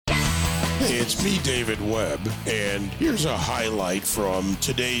Hey, it's me, David Webb, and here's a highlight from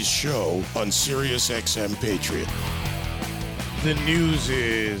today's show on Sirius XM Patriot. The news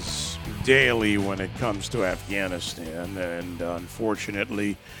is daily when it comes to Afghanistan, and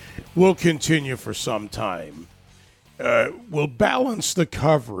unfortunately will continue for some time. We'll balance the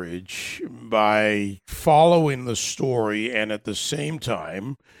coverage by following the story and at the same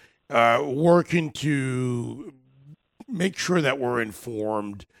time working to make sure that we're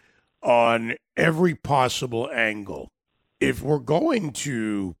informed on every possible angle. If we're going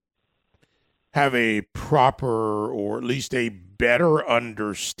to have a proper or at least a better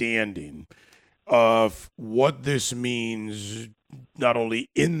understanding of what this means, not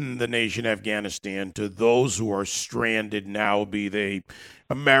only in the nation Afghanistan, to those who are stranded now, be they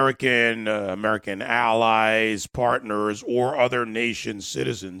American allies, partners, or other nations'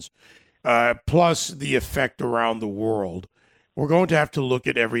 citizens, plus the effect around the world, we're going to have to look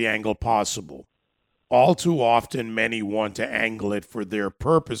at every angle possible. All too often, many want to angle it for their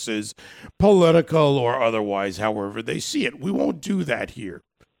purposes, political or otherwise, however they see it. We won't do that here.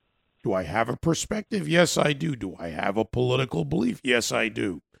 Do I have a perspective? Yes, I do. Do I have a political belief? Yes, I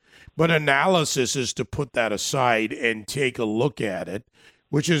do. But analysis is to put that aside and take a look at it,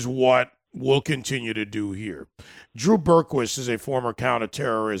 which is what we'll continue to do here. Drew Berquist is a former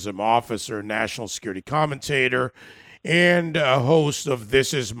counterterrorism officer, national security commentator, and a host of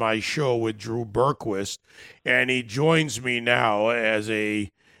This Is My Show with Drew Berquist. And he joins me now as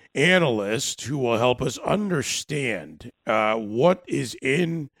a analyst who will help us understand what is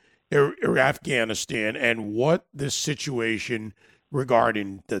in Afghanistan and what this situation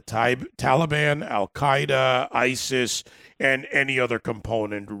regarding the Taliban, Al-Qaeda, ISIS, and any other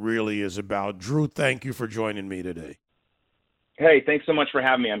component really is about. Drew, thank you for joining me today. Hey, thanks so much for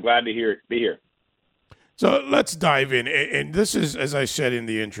having me. I'm glad to be here. So let's dive in. And this is, as I said in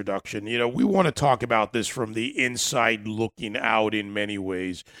the introduction, we want to talk about this from the inside looking out in many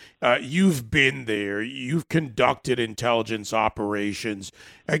ways. You've been there. You've conducted intelligence operations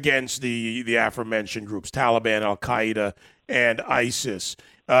against the aforementioned groups, Taliban, Al-Qaeda, and ISIS.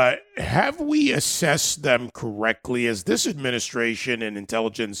 Have we assessed them correctly? Has this administration and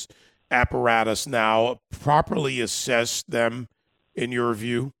intelligence apparatus now properly assessed them, in your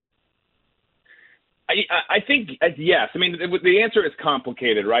view? I think yes. I mean, the answer is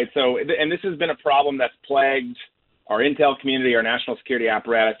complicated, right? So, and this has been a problem that's plagued our intel community, our national security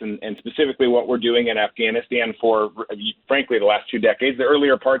apparatus, and specifically what we're doing in Afghanistan for, frankly, the last 2 decades. The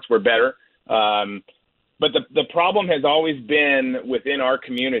earlier parts were better. But the problem has always been within our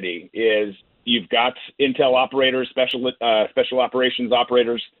community is you've got intel operators, special operations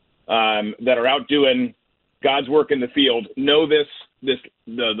operators that are out doing God's work in the field, know the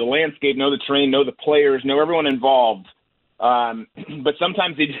landscape, know the terrain, know the players, know everyone involved. But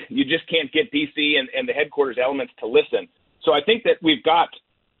sometimes you just can't get DC and the headquarters elements to listen. So I think that we've got,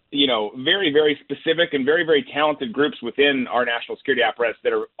 very, very specific and very, very talented groups within our national security apparatus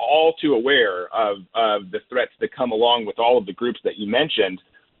that are all too aware of the threats that come along with all of the groups that you mentioned.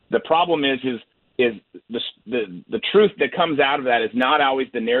 The problem is the truth that comes out of that is not always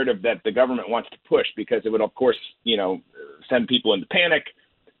the narrative that the government wants to push, because it would, of course, send people into panic.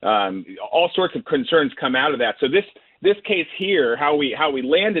 All sorts of concerns come out of that. So this case here, how we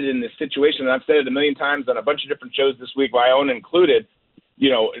landed in this situation, and I've said it a million times on a bunch of different shows this week, my own included,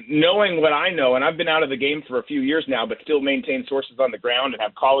 knowing what I know, and I've been out of the game for a few years now, but still maintain sources on the ground and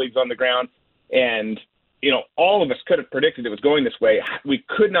have colleagues on the ground. And, all of us could have predicted it was going this way. We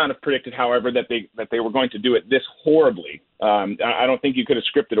could not have predicted, however, that they were going to do it this horribly. I don't think you could have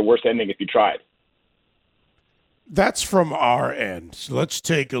scripted a worse ending if you tried. That's from our end. So let's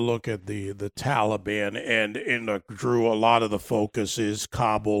take a look at the Taliban. And Drew, a lot of the focus is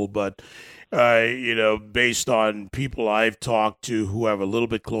Kabul, but based on people I've talked to who have a little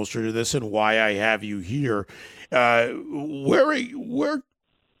bit closer to this and why I have you here, we're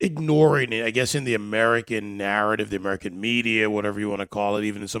ignoring it, I guess, in the American narrative, the American media, whatever you want to call it,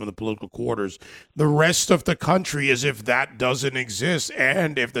 even in some of the political quarters, the rest of the country, as if that doesn't exist.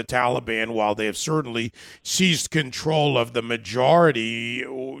 And if the Taliban, while they have certainly seized control of the majority,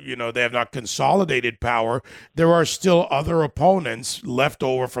 they have not consolidated power, there are still other opponents left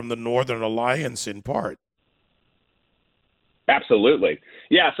over from the Northern Alliance in part. Absolutely.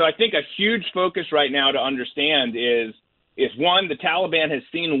 Yeah, so I think a huge focus right now to understand is one, the Taliban has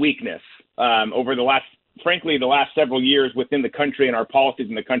seen weakness over the last several years within the country and our policies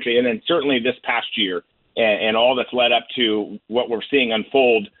in the country, and then certainly this past year and all that's led up to what we're seeing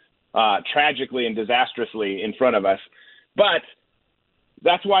unfold tragically and disastrously in front of us. But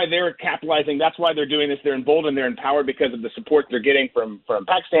that's why they're capitalizing. That's why they're doing this. They're emboldened. They're empowered because of the support they're getting from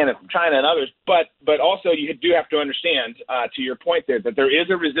Pakistan and from China and others. But also you do have to understand, to your point there, that there is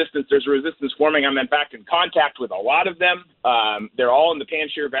a resistance. There's a resistance forming. I'm in fact in contact with a lot of them. They're all in the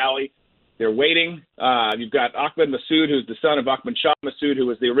Panjshir Valley. They're waiting. You've got Ahmad Massoud, who's the son of Ahmad Shah Massoud, who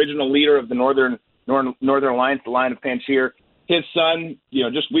was the original leader of the Northern Alliance, the Line of Panjshir. His son,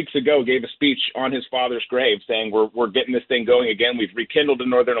 just weeks ago, gave a speech on his father's grave saying, we're getting this thing going again. We've rekindled the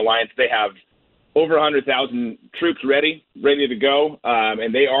Northern Alliance. They have over 100,000 troops ready to go,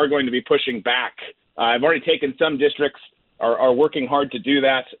 and they are going to be pushing back. I've already taken some districts, are working hard to do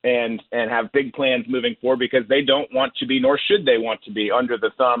that, and have big plans moving forward because they don't want to be, nor should they want to be, under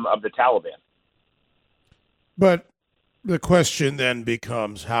the thumb of the Taliban. But the question then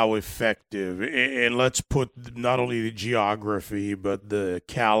becomes how effective, and let's put not only the geography but the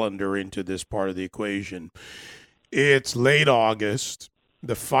calendar into this part of the equation. It's late August.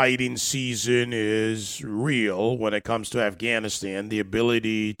 The fighting season is real when it comes to Afghanistan, the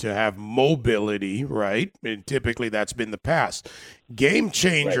ability to have mobility, right? And typically that's been the past. Game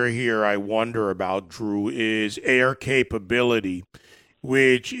changer here, I wonder about, Drew, is air capability,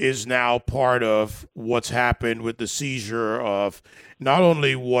 which is now part of what's happened with the seizure of not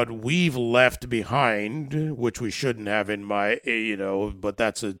only what we've left behind, which we shouldn't have but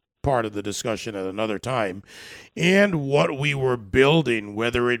that's a part of the discussion at another time, and what we were building,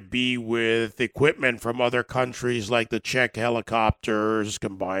 whether it be with equipment from other countries like the Czech helicopters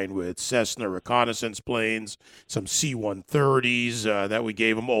combined with Cessna reconnaissance planes, some C-130s that we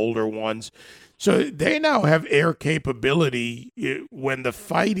gave them, older ones. So they now have air capability when the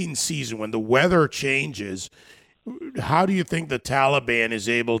fighting season, when the weather changes. How do you think the Taliban is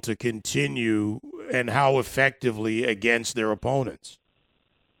able to continue and how effectively against their opponents?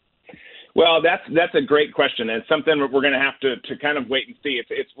 Well, that's a great question, and something we're going to have to kind of wait and see.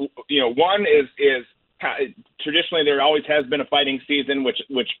 It's one is traditionally there always has been a fighting season,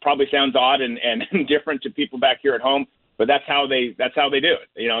 which probably sounds odd and different to people back here at home. But that's how they do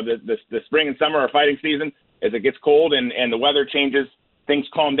it. The spring and summer are fighting season. As it gets cold and the weather changes, things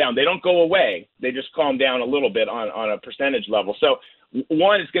calm down. They don't go away. They just calm down a little bit on a percentage level. So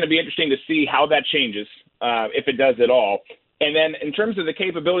one, it's going to be interesting to see how that changes, if it does at all. And then in terms of the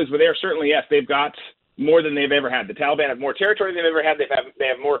capabilities with air, certainly, yes, they've got more than they've ever had. The Taliban have more territory than they've ever had. They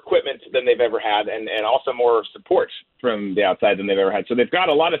have more equipment than they've ever had, and also more support from the outside than they've ever had. So they've got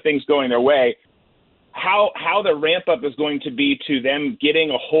a lot of things going their way. How the ramp up is going to be to them getting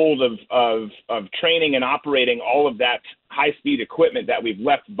a hold of training and operating all of that high speed equipment that we've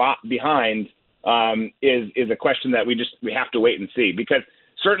left behind is a question that we have to wait and see, because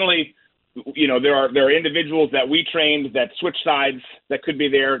certainly there are individuals that we trained that switch sides that could be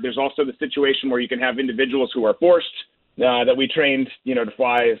there. There's also the situation where you can have individuals who are forced that we trained to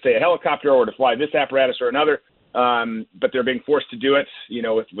fly, say, a helicopter or to fly this apparatus or another. But they're being forced to do it,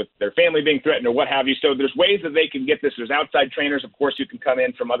 with their family being threatened or what have you. So there's ways that they can get this. There's outside trainers, of course, who can come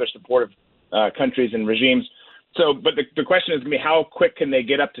in from other supportive countries and regimes. So, but the question is going to be how quick can they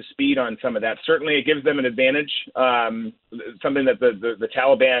get up to speed on some of that? Certainly, it gives them an advantage, something that the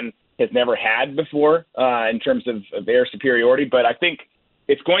Taliban has never had before in terms of air superiority. But I think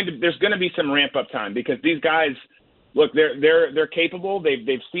there's going to be some ramp up time, because these guys. Look, they're capable.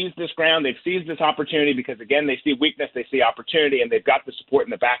 They've seized this ground. They've seized this opportunity because, again, they see weakness, they see opportunity, and they've got the support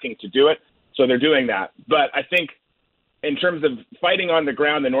and the backing to do it. So they're doing that. But I think in terms of fighting on the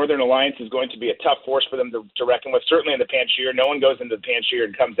ground, the Northern Alliance is going to be a tough force for them to reckon with. Certainly in the Panjshir, no one goes into the Panjshir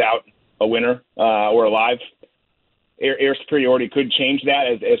and comes out a winner or alive. Air superiority could change that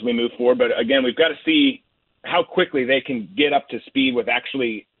as we move forward. But again, we've got to see how quickly they can get up to speed with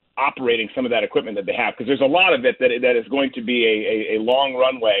actually operating some of that equipment that they have, because there's a lot of it that is going to be a long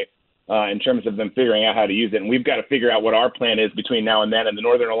runway in terms of them figuring out how to use it. And we've got to figure out what our plan is between now and then. And the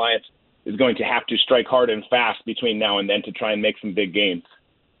Northern Alliance is going to have to strike hard and fast between now and then to try and make some big gains.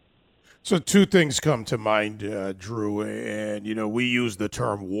 So two things come to mind, Drew, and, we use the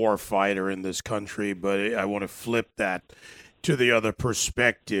term war fighter in this country, but I want to flip that to the other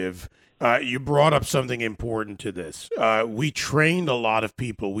perspective. You brought up something important to this. We trained a lot of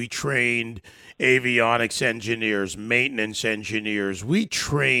people. We trained avionics engineers, maintenance engineers. They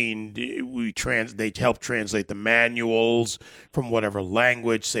helped translate the manuals from whatever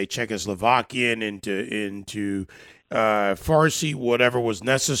language, say Czechoslovakian into Farsi, whatever was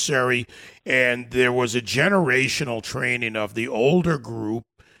necessary. And there was a generational training of the older group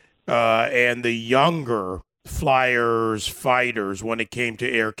and the younger flyers, fighters when it came to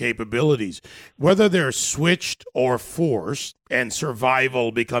air capabilities, whether they're switched or forced, and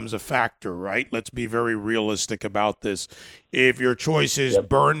survival becomes a factor, right? Let's be very realistic about this. If your choice is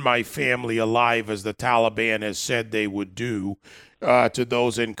burn my family alive, as the Taliban has said they would do to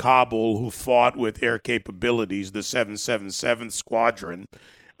those in Kabul who fought with air capabilities, the 777th Squadron,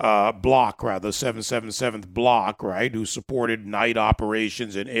 777th Block, right, who supported night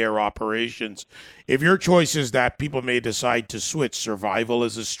operations and air operations. If your choice is that, people may decide to switch. Survival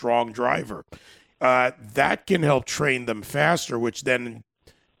is a strong driver. That can help train them faster, which then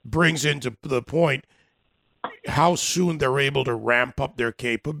brings into the point how soon they're able to ramp up their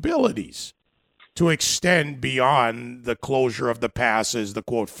capabilities to extend beyond the closure of the passes, the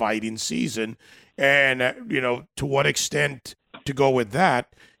quote fighting season. And, to what extent to go with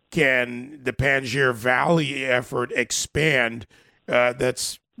that, can the Panjshir Valley effort expand?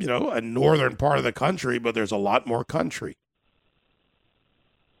 That's, a northern part of the country, but there's a lot more country.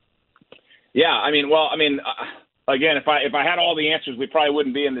 Yeah, again, if I had all the answers, we probably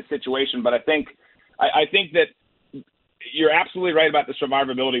wouldn't be in this situation. But I think that you're absolutely right about the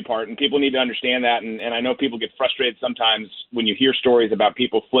survivability part, and people need to understand that. And I know people get frustrated sometimes when you hear stories about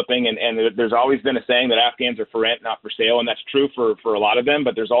people flipping, and there's always been a saying that Afghans are for rent, not for sale, and that's true for a lot of them.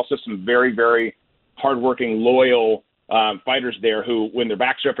 But there's also some very, very hardworking, loyal fighters there who, when their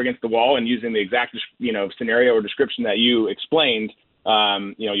backs are up against the wall and using the exact scenario or description that you explained,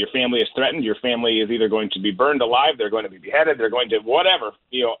 your family is threatened. Your family is either going to be burned alive, they're going to be beheaded, they're going to whatever.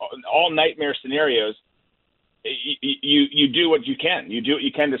 All nightmare scenarios. You do what you can. You do what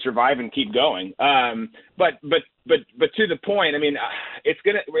you can to survive and keep going. But to the point, it's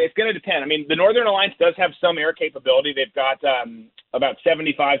gonna depend. The Northern Alliance does have some air capability. They've got about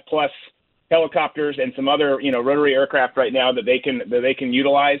 75 plus helicopters and some other rotary aircraft right now that they can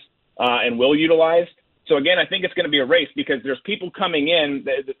utilize and will utilize. So again, I think it's going to be a race because there's people coming in.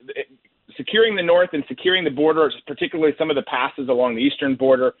 Securing the north and securing the border, particularly some of the passes along the eastern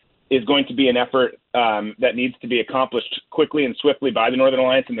border, is going to be an effort that needs to be accomplished quickly and swiftly by the Northern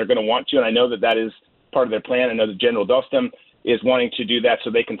Alliance, and they're going to want to, and I know that is part of their plan. I know that General Dostum is wanting to do that so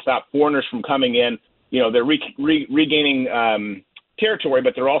they can stop foreigners from coming in. They're regaining territory,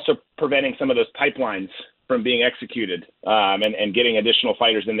 but they're also preventing some of those pipelines from being executed and getting additional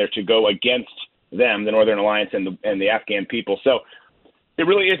fighters in there to go against them, the Northern Alliance and the Afghan people. So it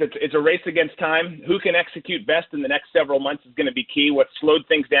really is. It's a race against time. Who can execute best in the next several months is going to be key. What slowed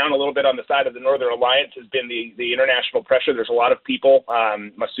things down a little bit on the side of the Northern Alliance has been the international pressure. There's a lot of people.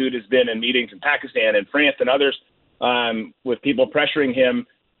 Masood has been in meetings in Pakistan and France and others with people pressuring him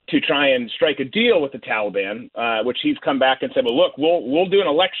to try and strike a deal with the Taliban, which he's come back and said, well, look, we'll do an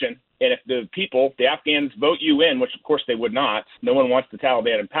election. And if the people, the Afghans, vote you in, which of course they would not, no one wants the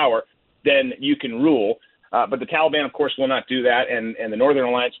Taliban in power, then you can rule. But the Taliban, of course, will not do that, and the Northern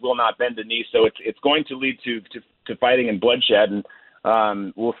Alliance will not bend a knee. So it's going to lead to fighting and bloodshed,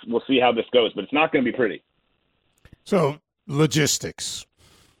 and we'll see how this goes. But it's not going to be pretty. So logistics,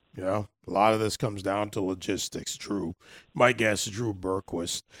 a lot of this comes down to logistics. Drew, my guess, Drew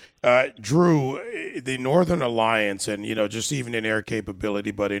Berquist. Drew, the Northern Alliance, and just even in air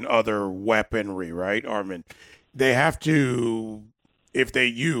capability, but in other weaponry, right, Armin, they have to. If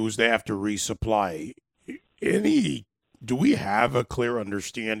they have to resupply. Do we have a clear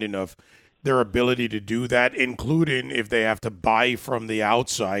understanding of their ability to do that, including if they have to buy from the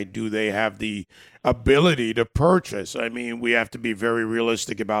outside? Do they have the ability to purchase? We have to be very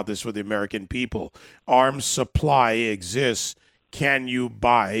realistic about this for the American people. Arms supply exists. Can you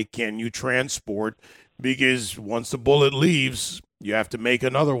buy? Can you transport? Because once the bullet leaves, you have to make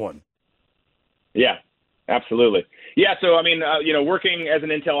another one. Yeah, absolutely. Yeah, so working as an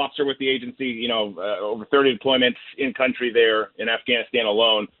intel officer with the agency, over 30 deployments in country there in Afghanistan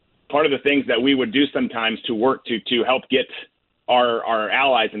alone, part of the things that we would do sometimes to work to help get our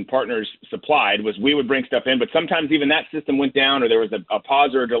allies and partners supplied was we would bring stuff in, but sometimes even that system went down or there was a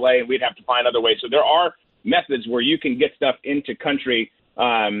pause or a delay and we'd have to find other ways. So there are methods where you can get stuff into country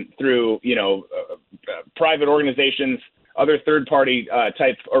through, private organizations, other third-party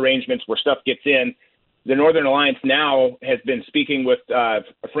type arrangements where stuff gets in. The Northern Alliance now has been speaking with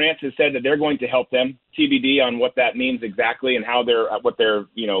France. Has said that they're going to help them. TBD on what that means exactly and how what their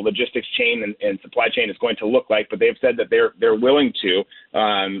logistics chain and supply chain is going to look like. But they've said that they're willing to,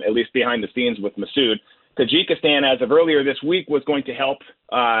 at least behind the scenes with Masood. Tajikistan, as of earlier this week, was going to help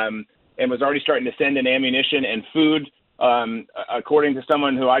and was already starting to send in ammunition and food. According to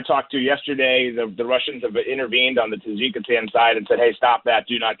someone who I talked to yesterday, the Russians have intervened on the Tajikistan side and said, "Hey, stop that!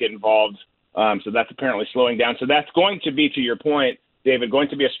 Do not get involved." So that's apparently slowing down. So that's going to be, to your point, David, going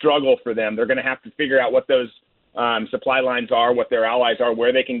to be a struggle for them. They're going to have to figure out what those supply lines are, what their allies are,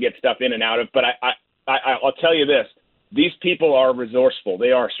 where they can get stuff in and out of. But I'll tell you this. These people are resourceful.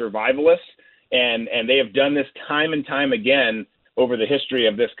 They are survivalists, and they have done this time and time again over the history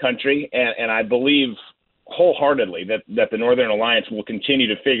of this country. And I believe wholeheartedly that the Northern Alliance will continue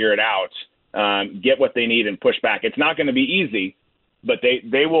to figure it out, get what they need, and push back. It's not going to be easy, but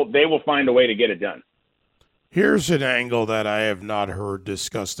they will find a way to get it done. Here's an angle that I have not heard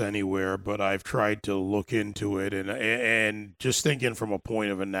discussed anywhere, but I've tried to look into it and just thinking from a point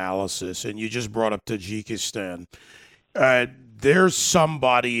of analysis. And you just brought up Tajikistan. There's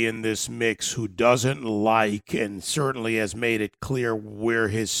somebody in this mix who doesn't like and certainly has made it clear where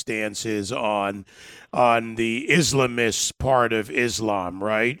his stance is on the Islamist part of Islam,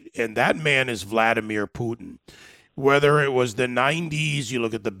 right? And that man is Vladimir Putin. Whether it was the 90s, you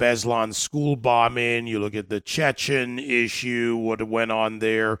look at the Beslan school bombing, you look at the Chechen issue, what went on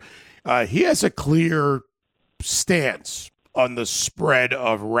there. He has a clear stance on the spread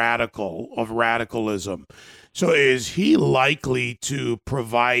of radicalism. So is he likely to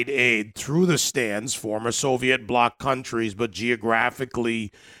provide aid through the stands, former Soviet bloc countries, but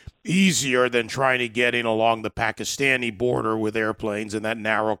geographically easier than trying to get in along the Pakistani border with airplanes and that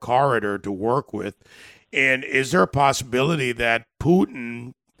narrow corridor to work with? And is there a possibility that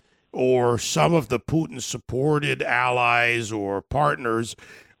Putin or some of the Putin-supported allies or partners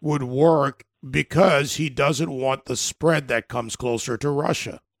would work because he doesn't want the spread that comes closer to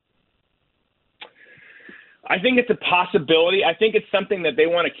Russia? I think it's a possibility. I think it's something that they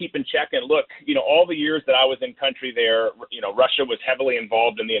want to keep in check. And look, all the years that I was in country there, Russia was heavily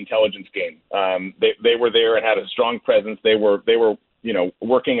involved in the intelligence game. They were there and had a strong presence. They were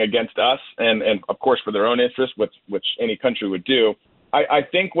working against us and of course for their own interests, which any country would do. I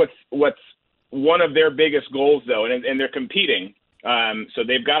think what's one of their biggest goals though, and they're competing. So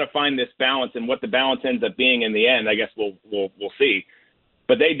they've got to find this balance, and what the balance ends up being in the end, I guess we'll see.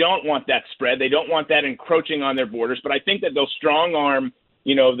 But they don't want that spread. They don't want that encroaching on their borders. But I think that they'll strong arm,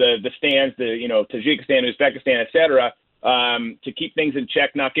 the stands, Tajikistan, Uzbekistan, et cetera, to keep things in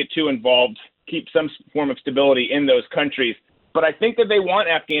check, not get too involved, keep some form of stability in those countries. But I think that they want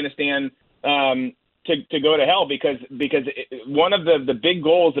Afghanistan to go to hell because one of the big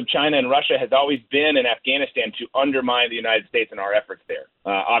goals of China and Russia has always been in Afghanistan to undermine the United States and our efforts there.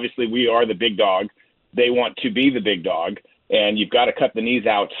 Obviously, we are the big dog. They want to be the big dog, and you've got to cut the knees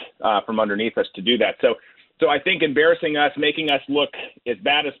out from underneath us to do that. So I think embarrassing us, making us look as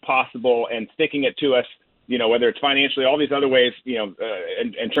bad as possible, and sticking it to us, whether it's financially, all these other ways,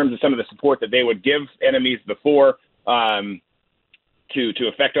 in terms of some of the support that they would give enemies before. To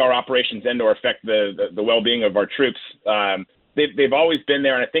affect our operations and or affect the well-being of our troops. They've always been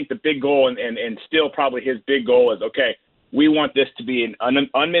there, and I think the big goal, and still probably his big goal is, okay, we want this to be an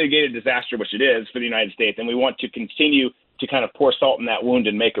unmitigated disaster, which it is for the United States, and we want to continue to kind of pour salt in that wound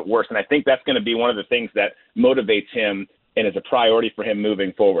and make it worse. And I think that's going to be one of the things that motivates him and is a priority for him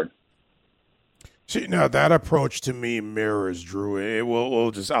moving forward. See, now that approach to me mirrors, Drew.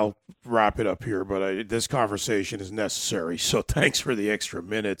 I'll wrap it up here, but this conversation is necessary. So thanks for the extra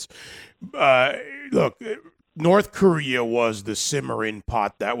minutes. Look, North Korea was the simmering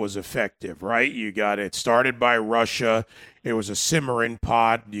pot that was effective, right? You got it started by Russia. It was a simmering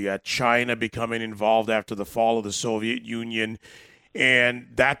pot. You got China becoming involved after the fall of the Soviet Union. And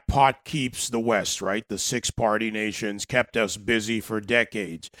that pot keeps the West, right? The six-party nations kept us busy for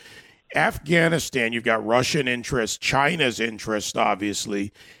decades. Afghanistan, you've got Russian interest, China's interest,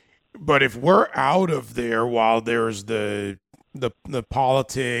 obviously. But if we're out of there while there's the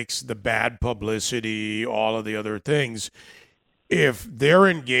politics, the bad publicity, all of the other things, if they're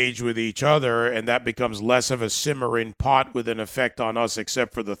engaged with each other and that becomes less of a simmering pot with an effect on us,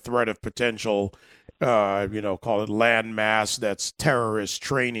 except for the threat of potential, call it landmass, that's terrorist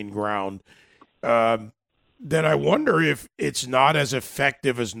training ground, then I wonder if it's not as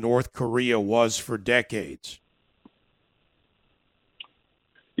effective as North Korea was for decades.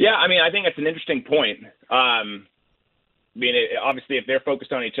 Yeah, I think it's an interesting point. Obviously, if they're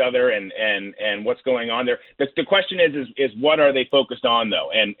focused on each other and what's going on there, the question is what are they focused on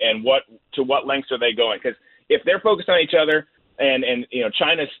though, and to what lengths are they going? Because if they're focused on each other, and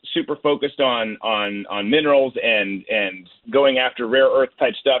China's super focused on minerals and going after rare earth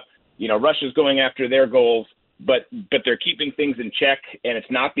type stuff. Russia's going after their goals, but they're keeping things in check, and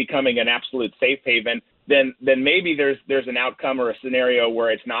it's not becoming an absolute safe haven. Then maybe there's an outcome or a scenario where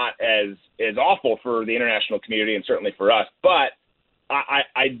it's not as awful for the international community and certainly for us. But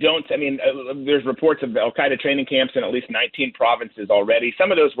I don't. There's reports of Al Qaeda training camps in at least 19 provinces already.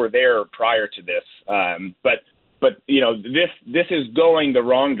 Some of those were there prior to this, but this is going the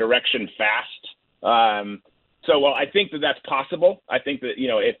wrong direction fast. So, well, I think that that's possible. I think that,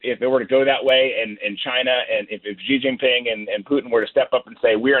 if it were to go that way and China and if Xi Jinping and Putin were to step up and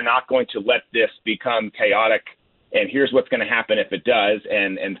say, we are not going to let this become chaotic, and here's what's going to happen if it does,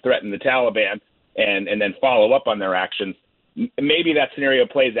 and threaten the Taliban and then follow up on their actions, maybe that scenario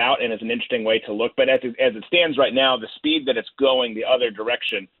plays out and is an interesting way to look. But as it stands right now, the speed that it's going the other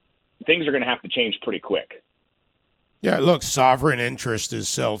direction, things are going to have to change pretty quick. Yeah, look, sovereign interest is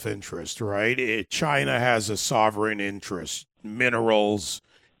self-interest, right? China has a sovereign interest. Minerals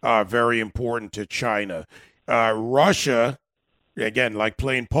are very important to China. Russia, again, like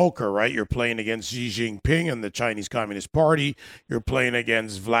playing poker, right? You're playing against Xi Jinping and the Chinese Communist Party. You're playing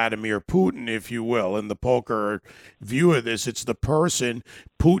against Vladimir Putin, if you will. In the poker view of this, it's the person.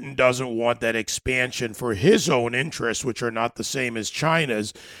 Putin doesn't want that expansion for his own interests, which are not the same as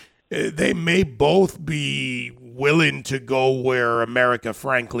China's. They may both be willing to go where America,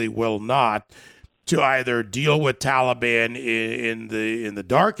 frankly, will not, to either deal with Taliban in the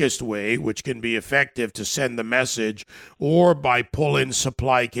darkest way, which can be effective to send the message, or by pulling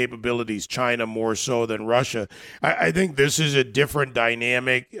supply capabilities, China more so than Russia. I think this is a different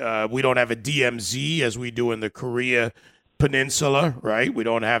dynamic. We don't have a DMZ as we do in the Korea Peninsula, right? We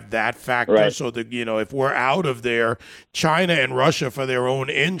don't have that factor. Right. So if we're out of there, China and Russia, for their own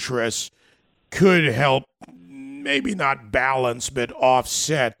interests, could help maybe not balance but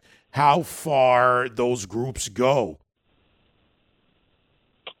offset how far those groups go.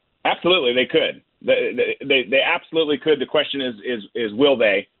 Absolutely, they could. They absolutely could. The question is will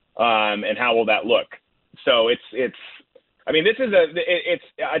they, and how will that look? So it's. I mean,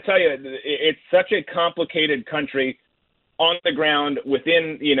 I tell you, it's such a complicated country on the ground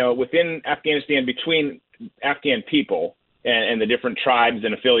within Afghanistan, between Afghan people and the different tribes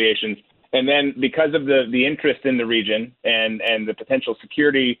and affiliations. And then because of the interest in the region and the potential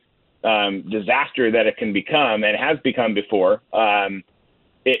security disaster that it can become and has become before,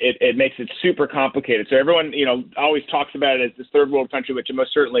 it makes it super complicated. So everyone, always talks about it as this third world country, which it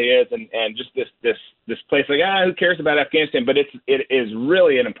most certainly is, and just this place like, who cares about Afghanistan? But it is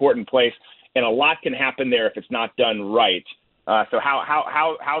really an important place, and a lot can happen there if it's not done right. So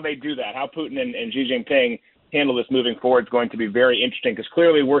how they do that, how Putin and Xi Jinping handle this moving forward is going to be very interesting, because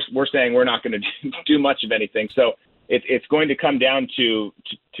clearly we're saying we're not going to do much of anything. So it's going to come down to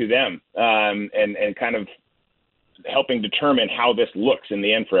them and kind of helping determine how this looks in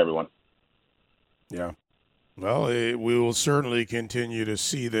the end for everyone. Yeah. Well, we will certainly continue to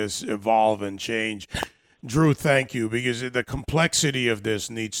see this evolve and change. Drew, thank you, because the complexity of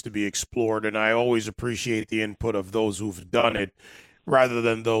this needs to be explored, and I always appreciate the input of those who've done it rather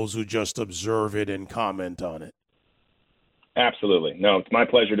than those who just observe it and comment on it. Absolutely. No, it's my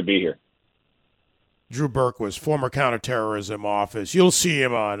pleasure to be here. Drew Berquist, former counterterrorism office. You'll see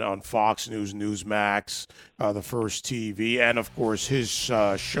him on Fox News, Newsmax, the First TV, and, of course, his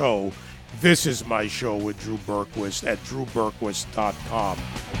show, This Is My Show with Drew Berquist at drewberquist.com.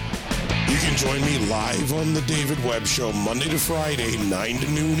 You can join me live on The David Webb Show Monday to Friday, 9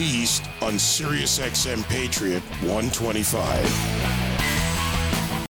 to noon East on SiriusXM Patriot 125.